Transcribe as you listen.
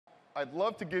I'd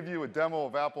love to give you a demo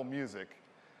of Apple Music,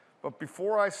 but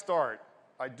before I start,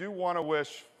 I do want to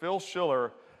wish Phil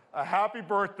Schiller a happy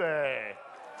birthday.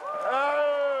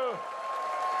 Oh!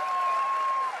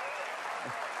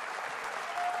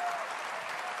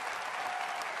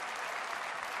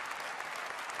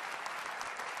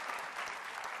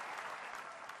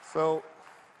 So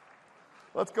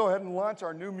let's go ahead and launch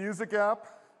our new music app.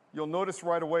 You'll notice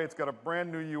right away it's got a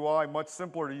brand new UI, much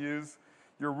simpler to use.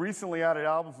 Your recently added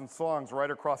albums and songs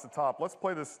right across the top. Let's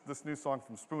play this new song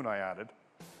from Spoon I added.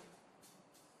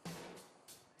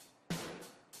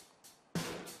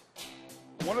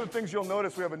 One of the things you'll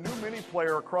notice, we have a new mini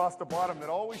player across the bottom that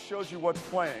always shows you what's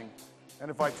playing. And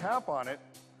if I tap on it,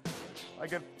 I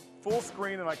get full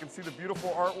screen and I can see the beautiful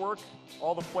artwork,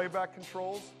 all the playback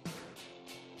controls.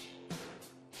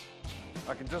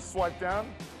 I can just swipe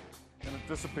down and it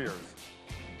disappears.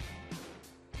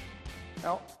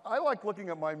 Now, I like looking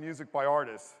at my music by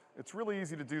artists. It's really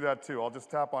easy to do that too. I'll just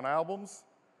tap on albums,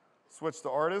 switch to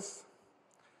artists,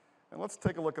 and let's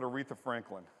take a look at Aretha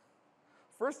Franklin.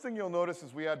 First thing you'll notice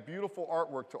is we add beautiful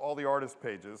artwork to all the artist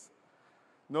pages.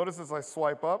 Notice as I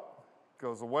swipe up, it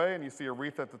goes away, and you see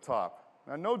Aretha at the top.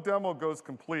 Now, no demo goes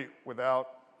complete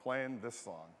without playing this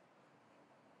song.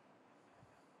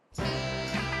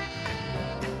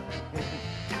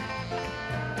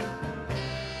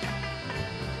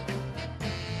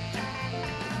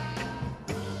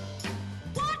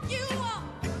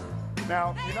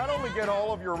 Now, you not only get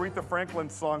all of your Aretha Franklin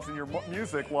songs in your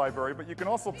music library, but you can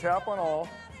also tap on all,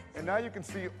 and now you can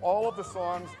see all of the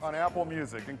songs on Apple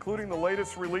Music, including the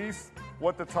latest release,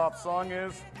 what the top song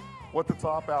is, what the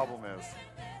top album is.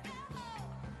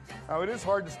 Now, it is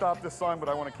hard to stop this song, but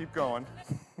I want to keep going.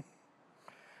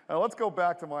 Now, let's go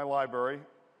back to my library,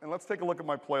 and let's take a look at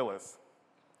my playlist.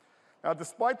 Now,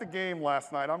 despite the game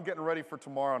last night, I'm getting ready for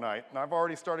tomorrow night, and I've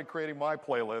already started creating my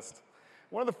playlist.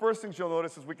 One of the first things you'll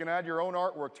notice is we can add your own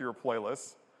artwork to your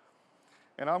playlist.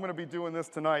 And I'm going to be doing this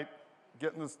tonight,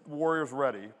 getting the Warriors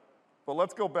ready. But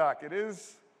let's go back. It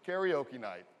is karaoke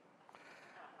night.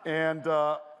 And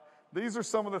these are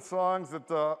some of the songs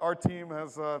that our team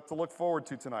has to look forward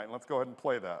to tonight. And let's go ahead and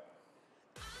play that.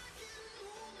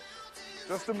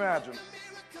 Just imagine.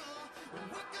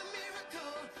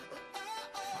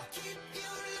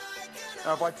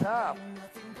 Now, if I tap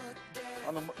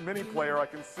on the mini player, I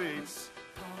can see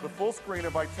the full screen.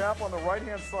 If I tap on the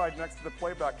right-hand side next to the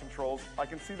playback controls, I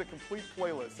can see the complete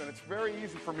playlist, and it's very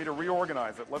easy for me to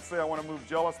reorganize it. Let's say I want to move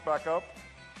Jealous back up,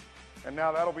 and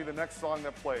now that'll be the next song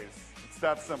that plays. It's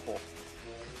that simple.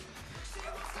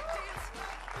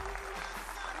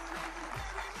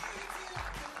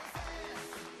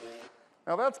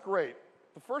 Now that's great.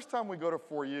 The first time we go to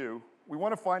For You, we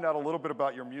want to find out a little bit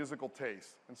about your musical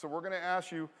taste. And so we're going to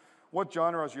ask you what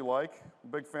genres you like. I'm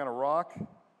a big fan of rock,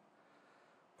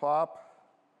 pop,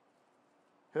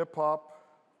 hip-hop,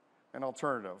 and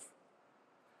alternative.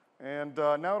 And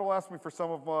now it'll ask me for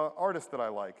some of artists that I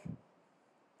like.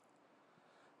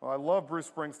 Well, I love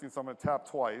Bruce Springsteen, so I'm going to tap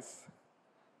twice.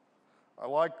 I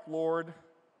like Lord,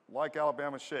 like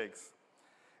Alabama Shakes.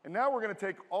 And now we're going to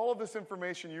take all of this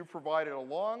information you provided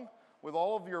along with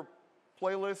all of your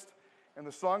playlist and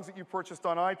the songs that you purchased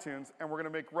on iTunes, and we're going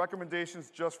to make recommendations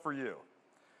just for you.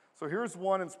 So here's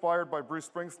one inspired by Bruce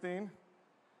Springsteen.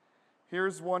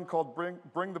 Here's one called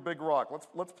Bring the Big Rock.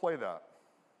 Let's play that.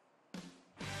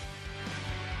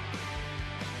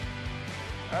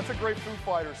 That's a great Foo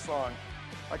Fighters song.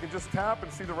 I can just tap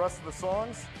and see the rest of the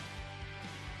songs.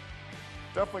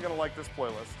 Definitely going to like this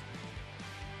playlist.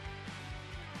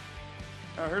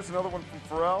 Now here's another one from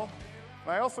Pharrell.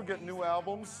 And I also get new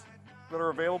albums that are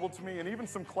available to me, and even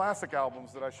some classic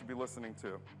albums that I should be listening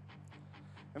to.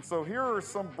 And so here are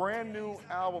some brand new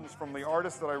albums from the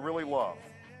artists that I really love.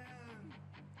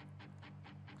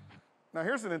 Now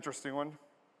here's an interesting one,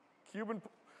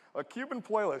 a Cuban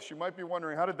playlist. You might be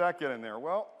wondering, how did that get in there?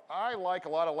 Well, I like a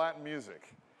lot of Latin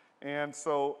music. And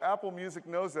so Apple Music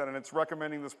knows that, and it's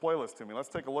recommending this playlist to me. Let's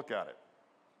take a look at it.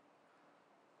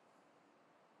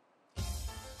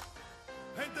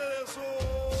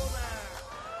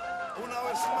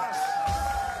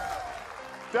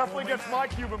 Definitely gets my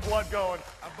Cuban blood going.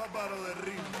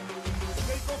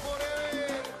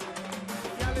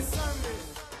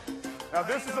 Now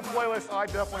this is a playlist I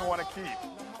definitely want to keep.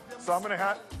 So I'm going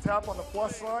to tap on the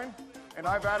plus sign, and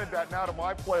I've added that now to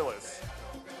my playlist.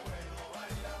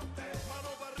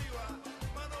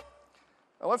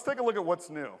 Now let's take a look at what's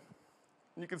new.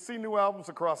 And you can see new albums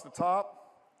across the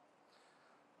top,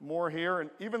 more here, and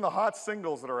even the hot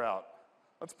singles that are out.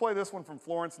 Let's play this one from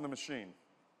Florence and the Machine.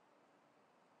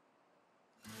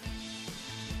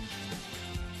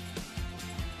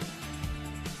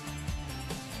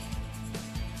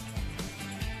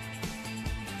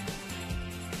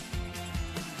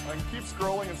 I can keep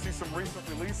scrolling and see some recent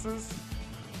releases.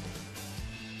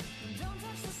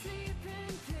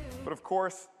 But of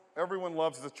course, everyone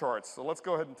loves the charts. So let's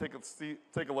go ahead and take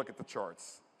a look at the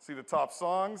charts. See the top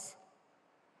songs,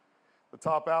 the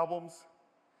top albums,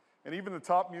 and even the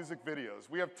top music videos.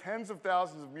 We have tens of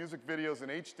thousands of music videos in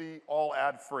HD, all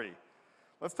ad-free.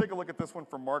 Let's take a look at this one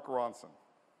from Mark Ronson.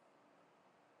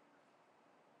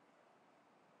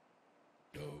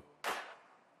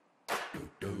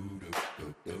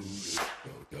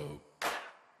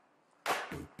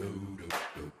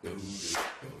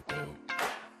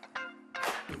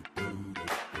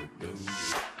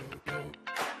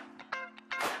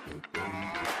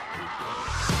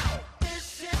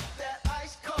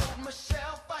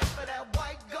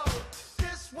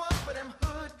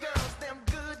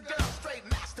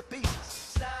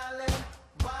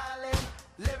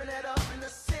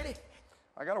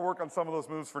 I got to work on some of those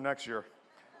moves for next year.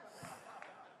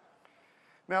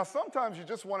 Now, sometimes you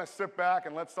just want to sit back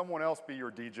and let someone else be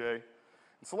your DJ. And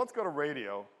so let's go to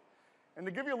radio. And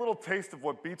to give you a little taste of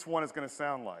what Beats One is going to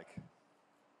sound like.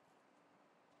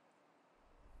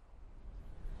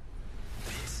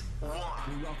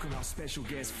 We welcome our special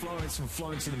guest, Florence from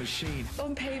Florence and the Machine.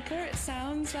 On paper, it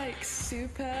sounds like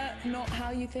super not how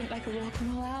you think like a rock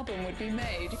and roll album would be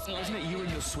made. Wasn't it you in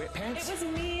your sweatpants? It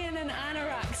was me in an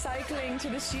anorak cycling to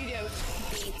the studio.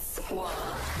 Beats One.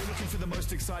 We're looking for the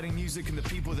most exciting music and the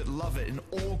people that love it in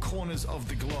all corners of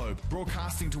the globe.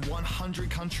 Broadcasting to 100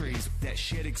 countries, that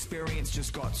shared experience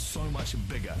just got so much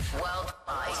bigger.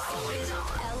 Worldwide. Always on.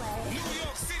 LA. New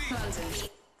York City. London. So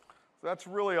that's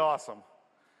really awesome.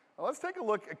 Now let's take a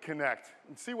look at Connect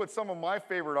and see what some of my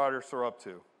favorite artists are up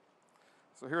to.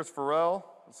 So here's Pharrell,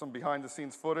 some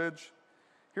behind-the-scenes footage.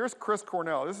 Here's Chris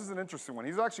Cornell. This is an interesting one.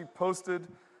 He's actually posted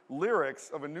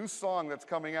lyrics of a new song that's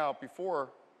coming out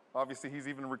before, obviously, he's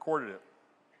even recorded it.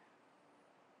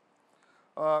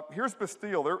 Here's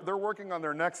Bastille. They're working on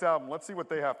their next album. Let's see what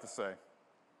they have to say.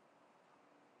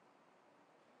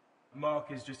 Mark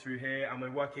is just through here, and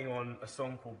we're working on a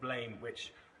song called Blame,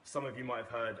 which some of you might have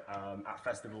heard at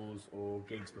festivals or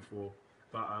gigs before.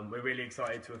 But we're really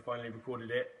excited to have finally recorded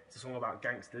it. It's a song about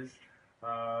gangsters.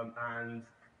 And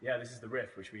yeah, this is the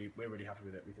riff, which we're really happy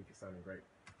with it. We think it's sounding great.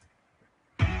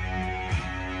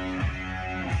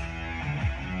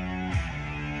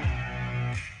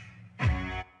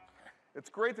 It's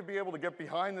great to be able to get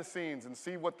behind the scenes and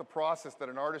see what the process that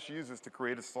an artist uses to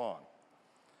create a song.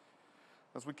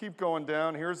 As we keep going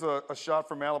down, here's a shot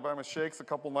from Alabama Shakes a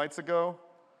couple nights ago.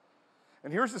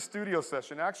 And here's the studio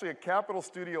session, actually at Capitol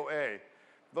Studio A.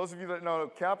 For those of you that know,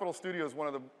 Capitol Studio is one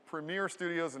of the premier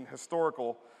studios in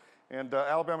historical, and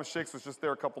Alabama Shakes was just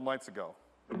there a couple nights ago.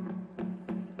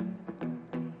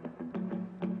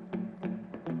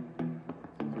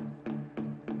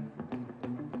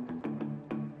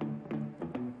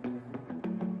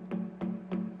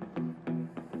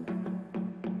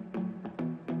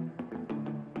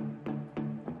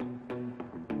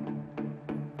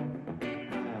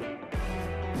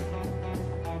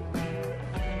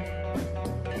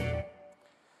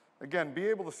 Again, be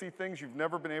able to see things you've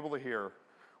never been able to hear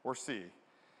or see.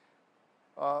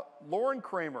 Lauren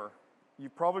Kramer, you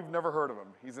probably have never heard of him.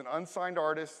 He's an unsigned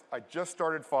artist. I just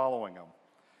started following him.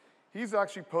 He's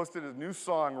actually posted a new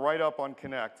song right up on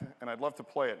Connect, and I'd love to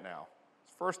play it now.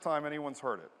 It's the first time anyone's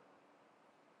heard it.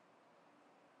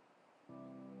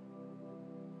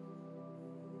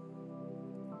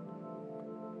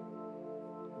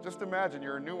 Just imagine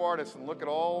you're a new artist and look at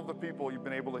all the people you've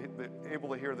been able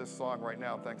to hear this song right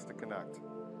now thanks to Connect.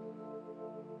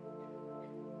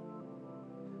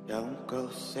 Don't go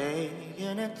saying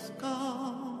it's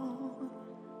gone.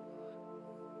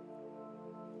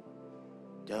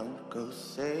 Don't go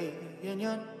saying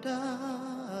you're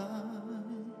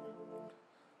done.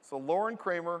 So Lauren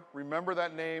Kramer, remember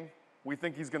that name. We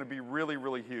think he's going to be really,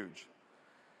 really huge.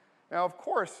 Now, of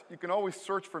course, you can always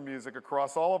search for music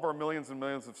across all of our millions and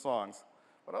millions of songs,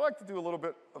 but I like to do a little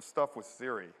bit of stuff with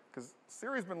Siri, because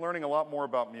Siri's been learning a lot more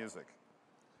about music.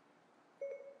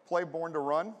 Play Born to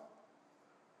Run.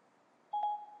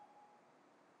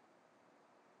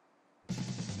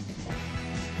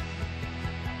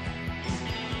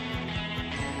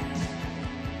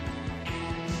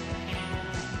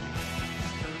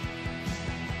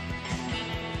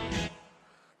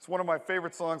 It's one of my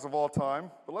favorite songs of all time,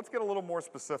 but let's get a little more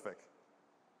specific.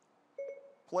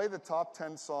 Play the top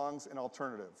 10 songs in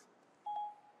alternative.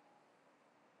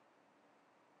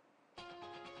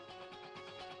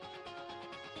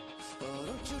 Oh,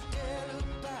 don't you dare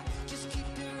look back, just keep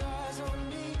your eyes on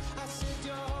me. I said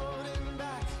you're holding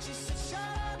back. She said, shut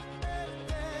up and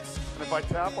dance. And if I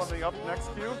tap on the up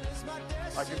next cue, It's my destiny.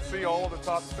 I can see all of the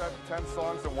top 10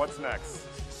 songs and what's next.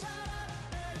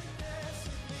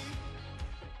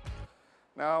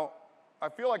 Now, I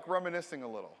feel like reminiscing a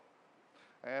little.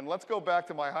 And let's go back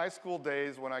to my high school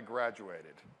days when I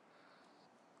graduated.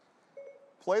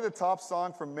 Play the top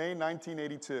song from May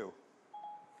 1982.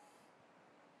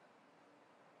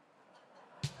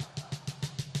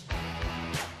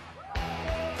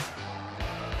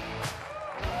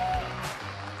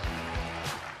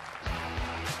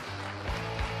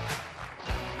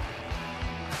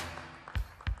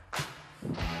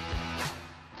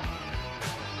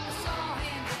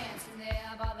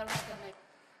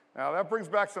 Now that brings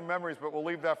back some memories, but we'll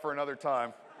leave that for another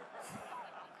time.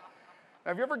 Now,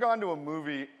 have you ever gone to a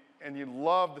movie and you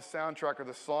love the soundtrack or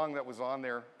the song that was on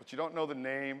there, but you don't know the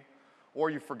name, or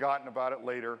you've forgotten about it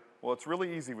later? Well, it's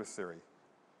really easy with Siri.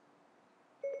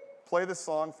 Play the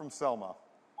song from Selma.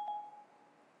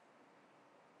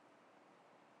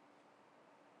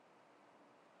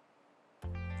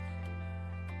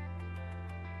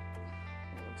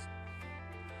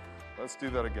 Let's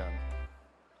do that again.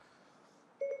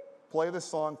 Play the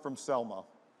song from Selma.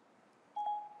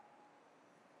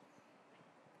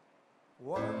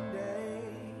 One day,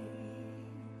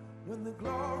 when the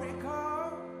glory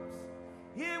comes,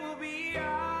 it will be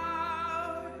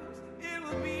ours, it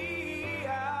will be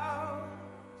ours.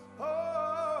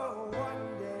 Oh,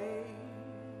 one day,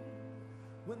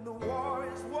 when the war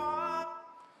is won.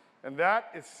 And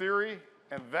that is Siri,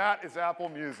 and that is Apple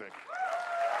Music.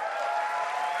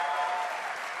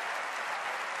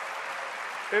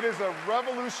 It is a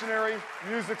revolutionary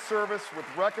music service with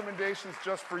recommendations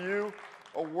just for you,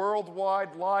 a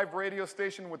worldwide live radio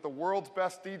station with the world's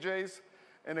best DJs,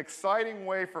 an exciting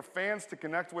way for fans to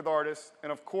connect with artists,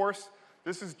 and of course,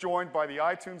 this is joined by the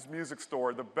iTunes Music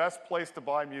Store, the best place to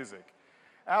buy music.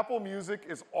 Apple Music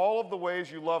is all of the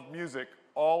ways you love music,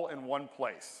 all in one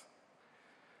place.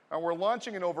 And we're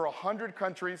launching in over 100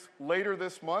 countries later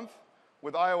this month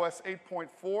with iOS 8.4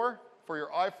 for your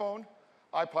iPhone,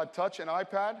 iPod Touch, and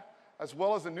iPad, as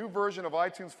well as a new version of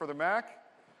iTunes for the Mac,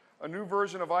 a new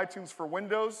version of iTunes for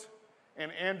Windows,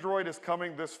 and Android is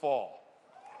coming this fall.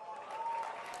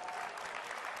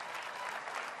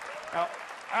 Now,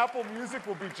 Apple Music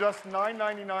will be just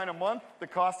 $9.99 a month, the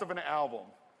cost of an album.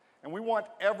 And we want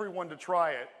everyone to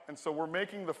try it, and so we're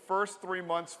making the first 3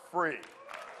 months free.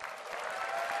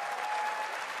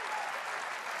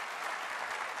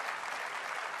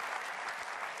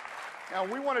 Now,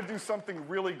 we want to do something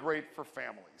really great for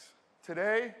families.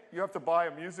 Today, you have to buy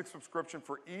a music subscription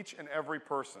for each and every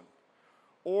person.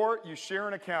 Or you share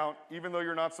an account, even though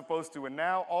you're not supposed to, and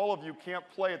now all of you can't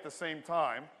play at the same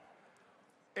time,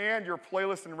 and your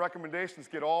playlist and recommendations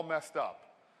get all messed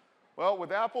up. Well,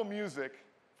 with Apple Music,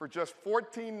 for just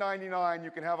 $14.99,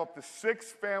 you can have up to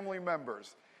 6 family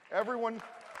members. Everyone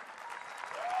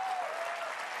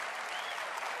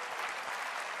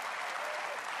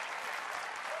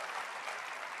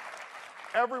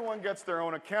gets their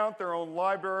own account, their own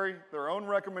library, their own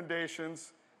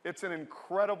recommendations. It's an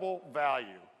incredible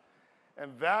value.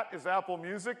 And that is Apple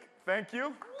Music. Thank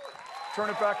you. Turn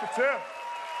it back to Tim.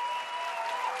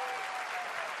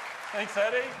 Thanks,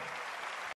 Eddie.